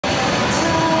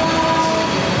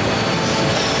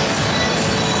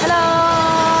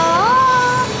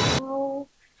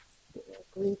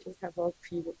have a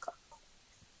pre-workout.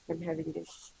 I'm having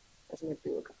this as my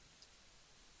pre-workout.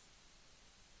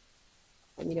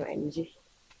 Amino energy.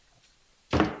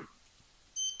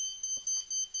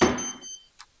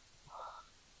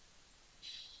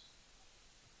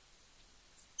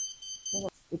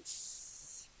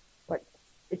 It's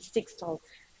 6th of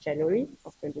January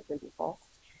of 2024.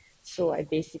 So I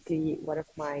basically, one of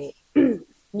my New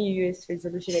Year's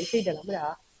resolution, actually dah lama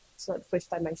dah. It's not the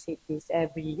first time I say this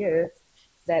every year,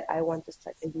 that I want to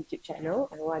start a YouTube channel.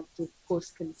 I want to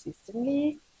post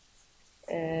consistently,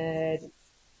 and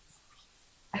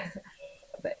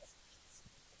but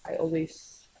I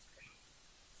always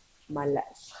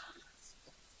malas.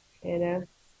 And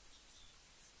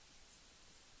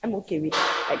I'm okay with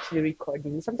actually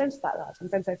recording. Sometimes tak lah.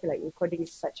 Sometimes I feel like recording is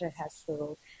such a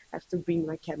hassle. I have to bring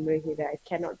my camera here that I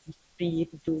cannot be free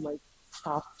to do my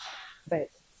stuff. But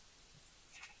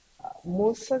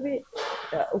most of it,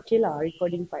 okay lah,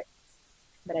 recording part.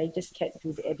 But I just can't do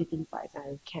the editing part.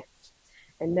 I can't.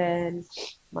 And then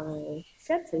my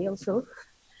fiance also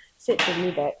said to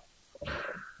me that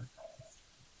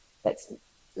let's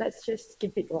just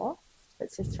keep it raw.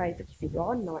 Let's just try to keep it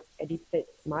raw, not edit it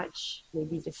much.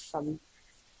 Maybe just some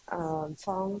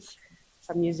songs,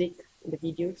 some music in the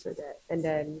video, so that, and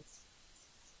then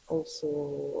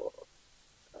also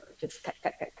just cut.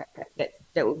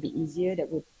 That would be easier. That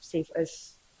would save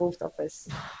us, both of us,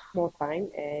 more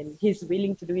time. And he's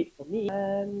willing to do it for me.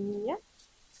 Yeah.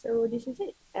 So this is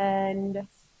it, and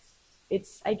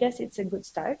I guess it's a good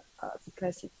start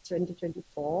because it's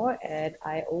 2024, and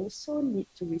I also need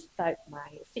to restart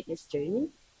my fitness journey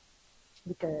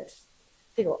because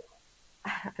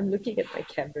I'm looking at my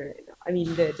camera right now. I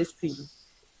mean the screen.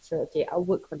 So okay, I'll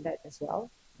work on that as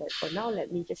well. But for now, let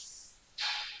me just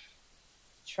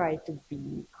try to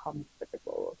be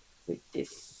comfortable with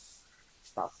this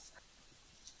stuff.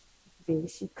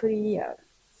 Basically,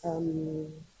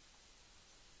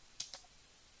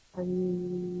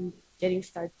 I'm getting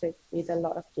started with a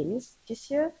lot of things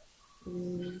this year.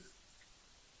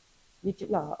 YouTube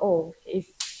lah. If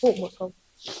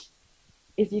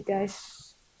you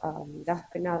guys dah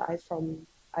kenal I from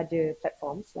other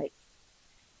platforms like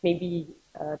maybe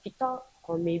TikTok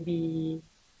or maybe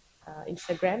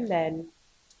Instagram, then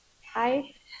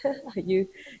hi, you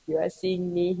are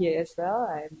seeing me here as well.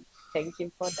 Thank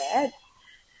you for that.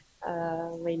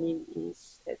 My name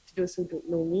is, to those who don't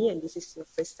know me, and this is your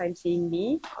first time seeing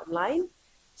me online,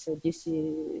 so this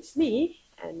is me,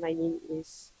 and my name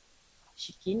is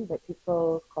Shikin, but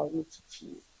people call me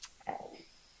Chichi. And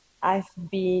I've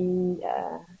been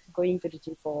going to the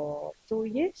gym for 2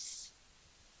 years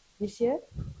this year,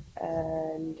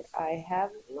 and I have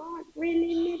not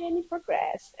really made any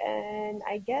progress, and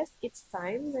I guess it's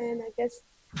time, and I guess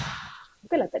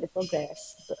bukanlah tak ada progress,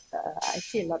 I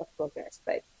see a lot of progress,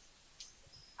 but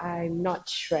I'm not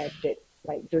shredded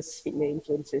like those fitness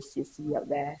influencers you see out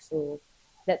there. So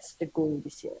that's the goal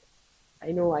this year.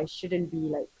 I know I shouldn't be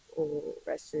like,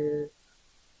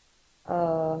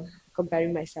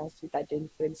 comparing myself with other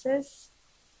influencers,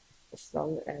 as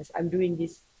long as I'm doing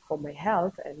this for my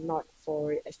health and not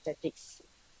for aesthetics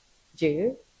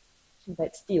je.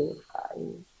 But still,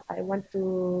 I want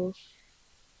to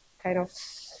kind of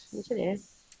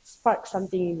spark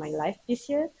something in my life this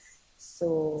year.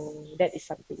 So that is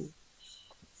something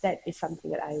that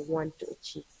I want to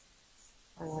achieve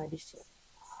this year.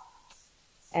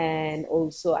 And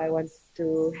also I want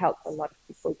to help a lot of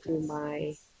people through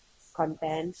my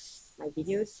contents, my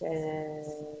videos, and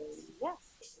yeah.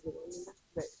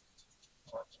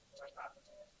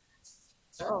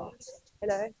 Oh,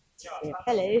 hello. Yeah.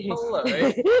 Hello. Hello.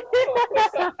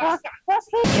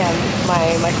 Yeah,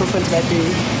 my microphone's battery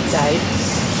died.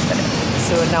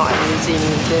 So now I'm using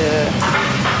the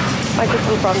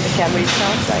microphone from the camera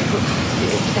itself, so I hope you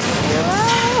can hear.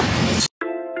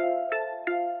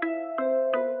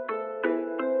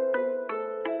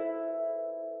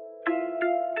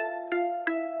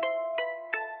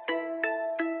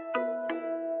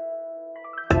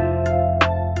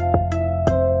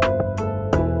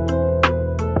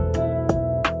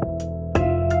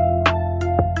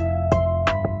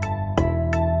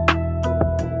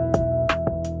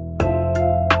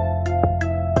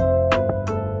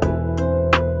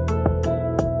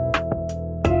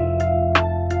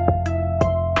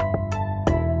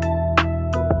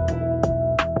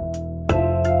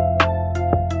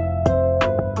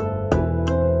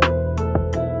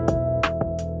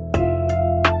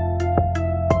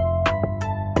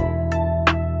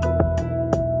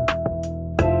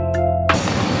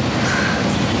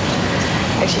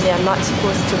 Actually, I'm not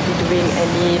supposed to be doing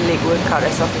any leg workout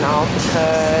as of now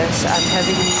because I'm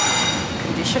having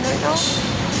condition right now.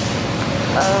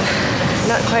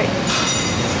 Not quite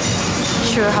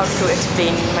sure how to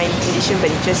explain my condition,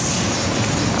 but it just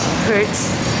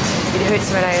hurts. It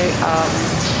hurts when I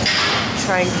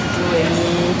trying to do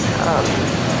any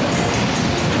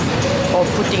or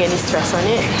putting any stress on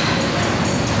it.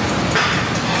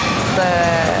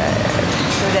 But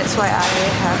so that's why I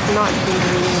have not been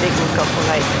doing leg workout for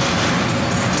like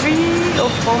 3 or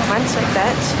 4 months like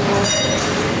that. So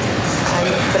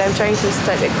but I'm trying to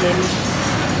start again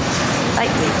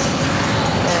lightweight.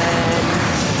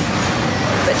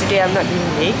 But today I'm not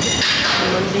doing leg.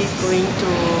 I'm only going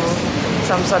to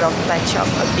some sort of touch up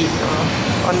a bit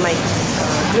on my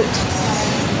glute.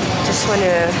 Just want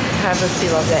to have a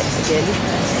feel of that again.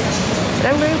 But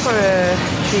I'm going for a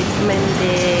treatment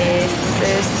day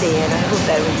Thursday, and I hope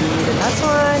that will be the last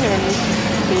one, and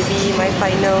maybe my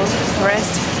final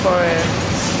rest for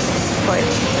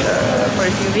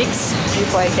a few weeks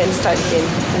before I can start again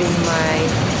doing my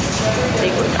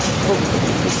leg workout.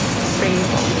 Hopefully, please pray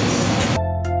for me.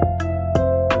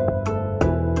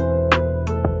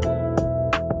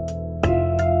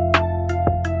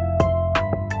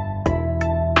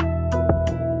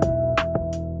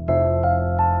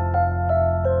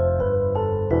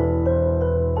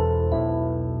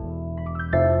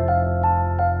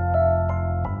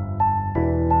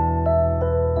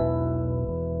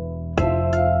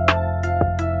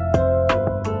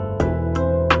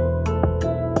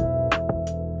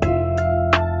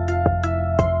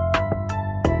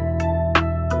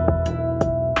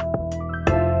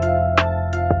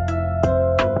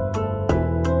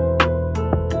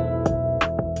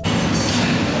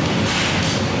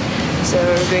 So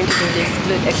we're going to do this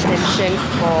glute extension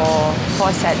for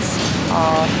 4 sets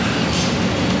of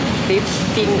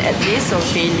 15 at least of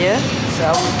failure. So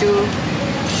I will do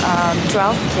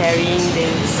 12 carrying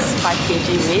this 5 kg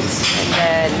weights, and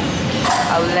then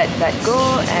I will let that go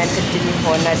and continue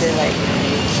for another like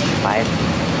 5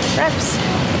 reps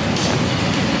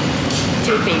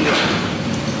till failure.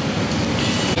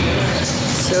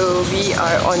 So we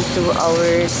are on to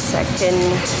our second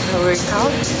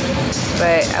workout,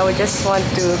 but I would just want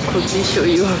to quickly show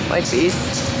you my face.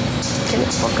 Can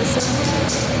it focus?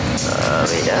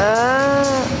 Wait.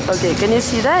 Okay, can you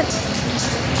see that?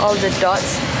 All the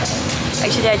dots.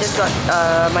 Actually, I just got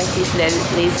my face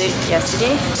lasered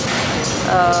yesterday,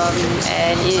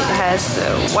 and it has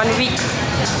 1 week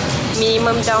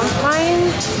minimum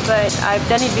downtime, but I've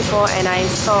done it before and I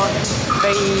saw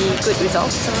very good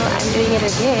results, so I'm doing it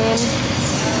again.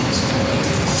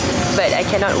 But I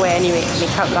cannot wear any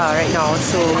makeup right now,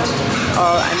 so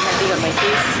all I'm having on my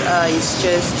face is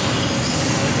just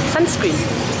sunscreen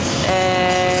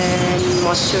and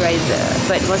moisturizer.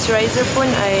 But moisturizer pun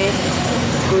I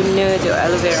guna the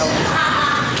aloe vera one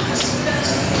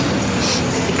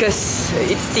because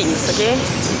it stings, okay?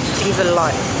 It stings a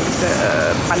lot.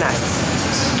 Panas.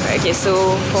 Okay,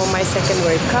 so for my second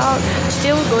workout,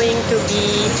 still going to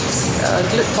be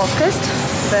glute focused,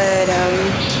 but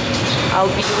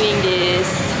I'll be doing this.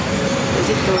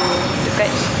 Is it to cut?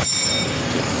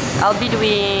 I'll be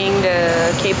doing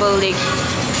the cable leg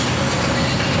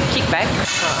kickback.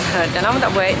 Dah lama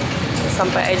tak buat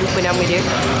sampai I lupa nama dia.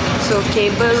 So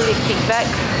cable leg kickback,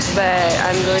 but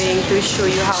I'm going to show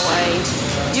you how I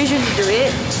usually do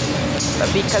it. But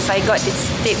because I got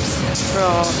these tips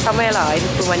from somewhere lah, I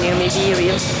don't know mana, maybe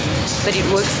Reels, but it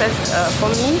works for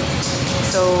me.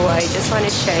 So I just want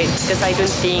to share it because I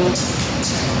don't think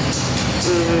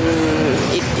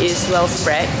it is well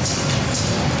spread.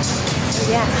 So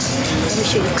yeah, let me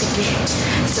show you quickly.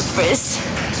 So first,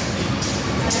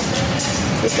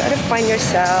 you gotta find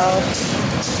yourself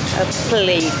a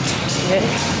plate. Okay?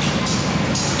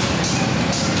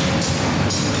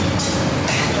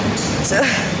 So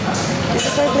this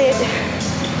is my plate.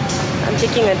 I'm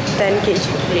taking a 10 kg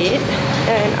plate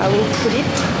and I will put it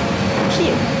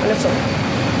here on the floor.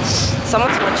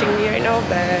 Someone's watching me right now,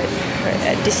 but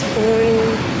at this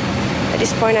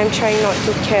point I'm trying not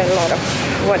to care a lot of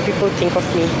what people think of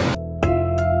me.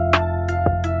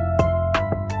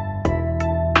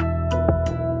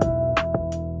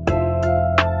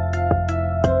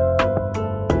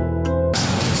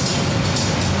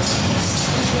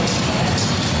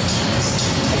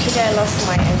 Actually, I lost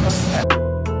my ankle strap.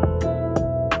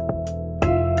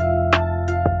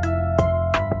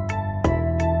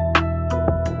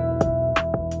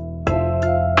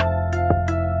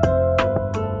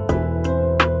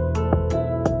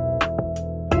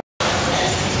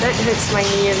 That hurts my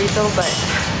knee a little, but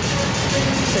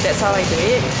so that's how I do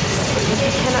it. So if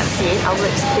you cannot see it, I will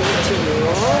explain it to you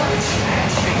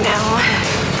right now.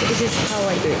 So this is how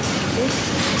I do it. Okay?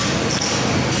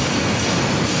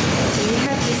 So you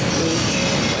have this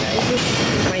plate.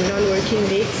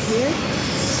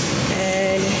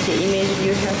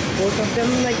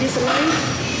 macam like this line,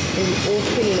 and you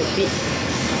open in a bit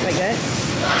like that.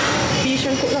 You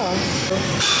sangkut lah. So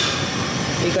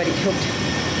we got it hooked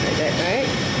like that, right?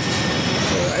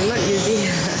 So I'm not using.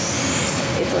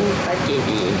 It's only 5 kg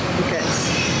because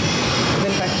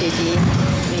even 5 kg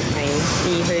make my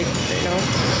knee hurt right now.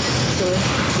 So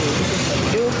okay, this is what we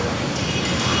do.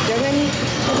 Jangan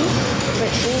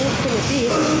but open a bit.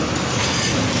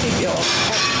 Keep your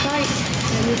abs tight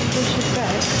and you push it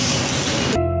back.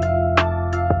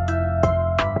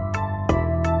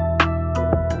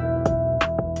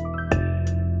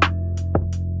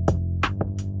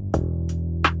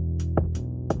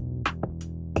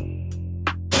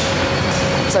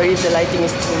 Sorry if the lighting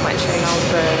is too much right now,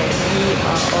 but we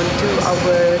are on to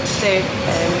our third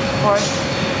and fourth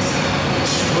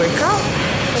workout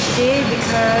for today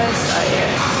because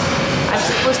I'm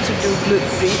supposed to do glute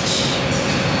bridge,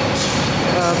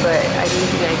 but I don't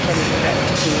think I can do that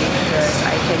today because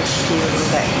I can feel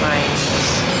that my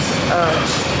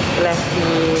left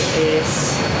knee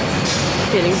is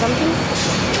feeling something.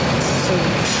 So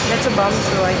that's a bump,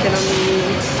 so I can only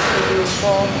do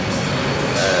 4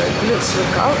 glutes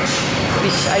workout,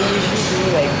 which I usually do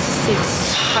like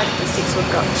 5 to 6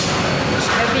 workouts.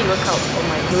 Heavy workout for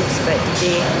my glutes, but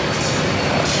today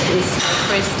is my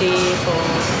first day for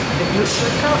the glutes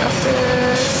workout after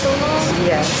so long.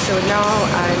 Yeah, so now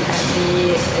I'm at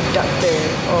the abductor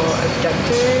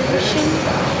machine.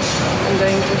 I'm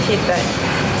going to hit that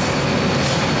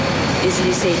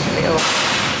easily said little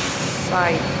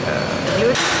side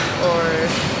glutes, or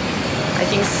I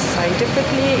think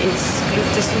scientifically it's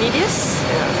gluteus medius.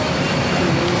 Yeah.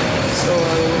 So I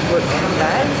will work on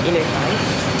that in a time.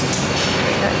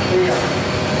 Like that.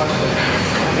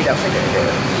 Without further ado,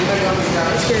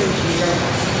 let's go.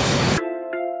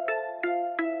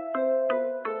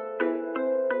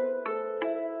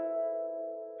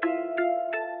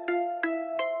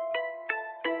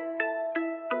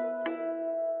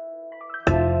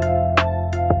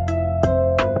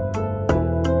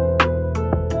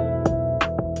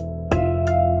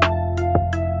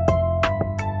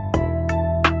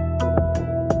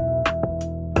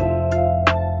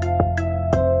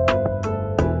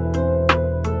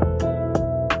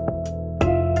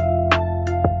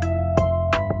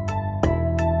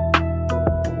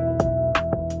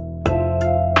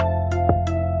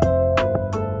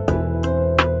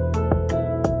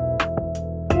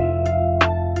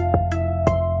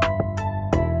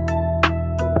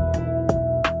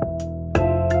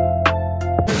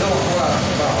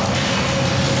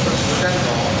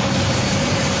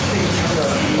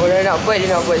 Orang nak buat, dia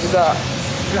nak buat juga.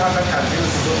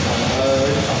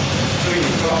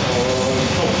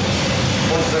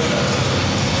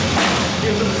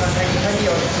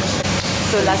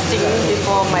 So last thing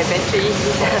before my battery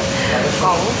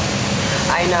gone,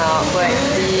 I nak buat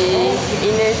the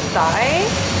inner thigh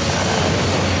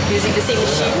using the same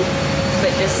machine,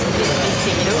 but just flip this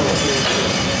thing, you know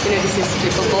this is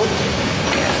flippable.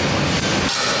 Yeah.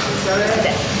 So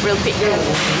that real quick.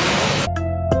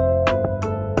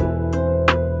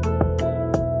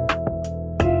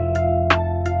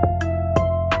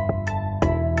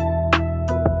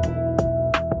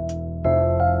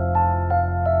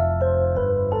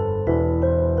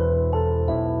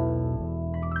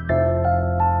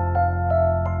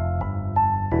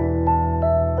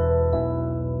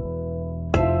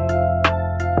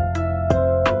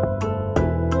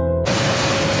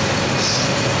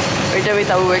 We're done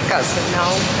with our workout, so now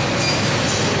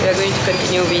we are going to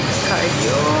continue with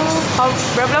cardio.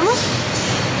 Berapa lama?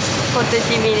 For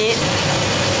 30 minutes.